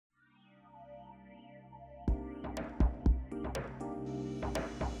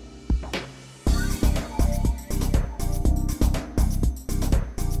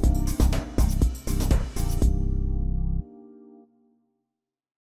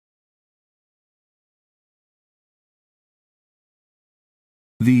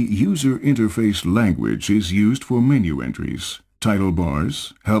The user interface language is used for menu entries, title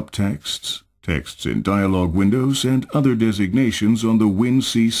bars, help texts, texts in dialog windows, and other designations on the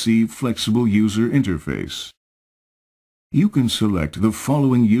WinCC flexible user interface. You can select the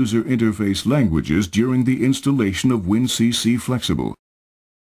following user interface languages during the installation of WinCC Flexible.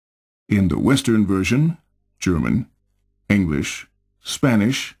 In the Western version, German, English,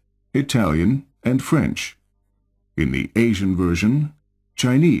 Spanish, Italian, and French. In the Asian version,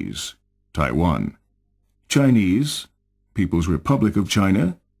 Chinese, Taiwan, Chinese, People's Republic of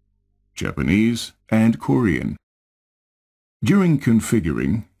China, Japanese, and Korean. During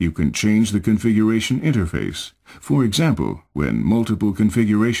configuring, you can change the configuration interface. For example, when multiple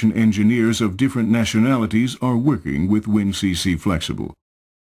configuration engineers of different nationalities are working with WinCC Flexible.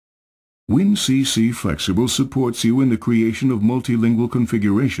 WinCC Flexible supports you in the creation of multilingual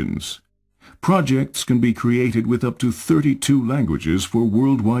configurations. Projects can be created with up to 32 languages for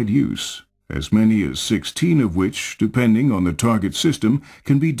worldwide use, as many as 16 of which, depending on the target system,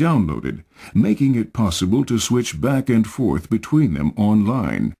 can be downloaded, making it possible to switch back and forth between them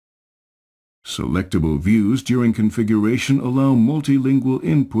online. Selectable views during configuration allow multilingual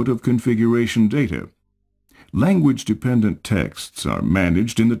input of configuration data. Language-dependent texts are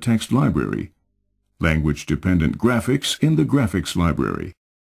managed in the text library. Language-dependent graphics in the graphics library.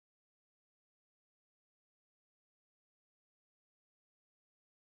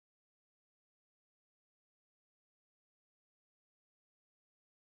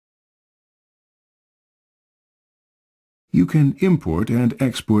 You can import and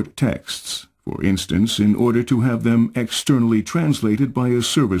export texts, for instance, in order to have them externally translated by a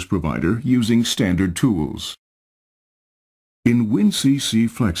service provider using standard tools. In WinCC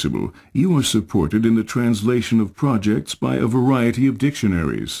Flexible, you are supported in the translation of projects by a variety of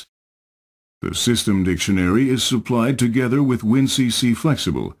dictionaries. The System Dictionary is supplied together with WinCC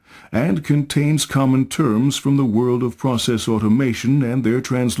Flexible and contains common terms from the world of process automation and their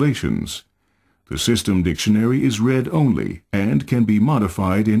translations. The System Dictionary is read-only and can be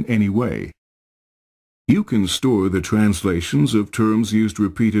modified in any way. You can store the translations of terms used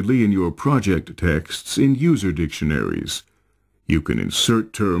repeatedly in your project texts in user dictionaries. You can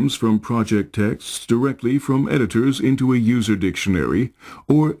insert terms from project texts directly from editors into a user dictionary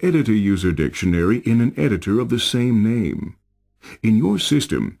or edit a user dictionary in an editor of the same name. In your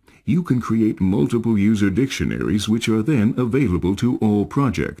system, you can create multiple user dictionaries which are then available to all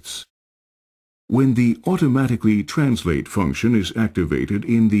projects. When the Automatically Translate function is activated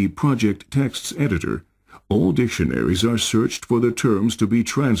in the Project Texts Editor, all dictionaries are searched for the terms to be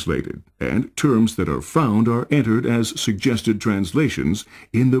translated, and terms that are found are entered as suggested translations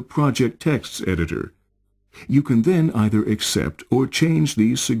in the Project Texts Editor. You can then either accept or change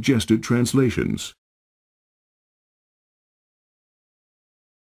these suggested translations.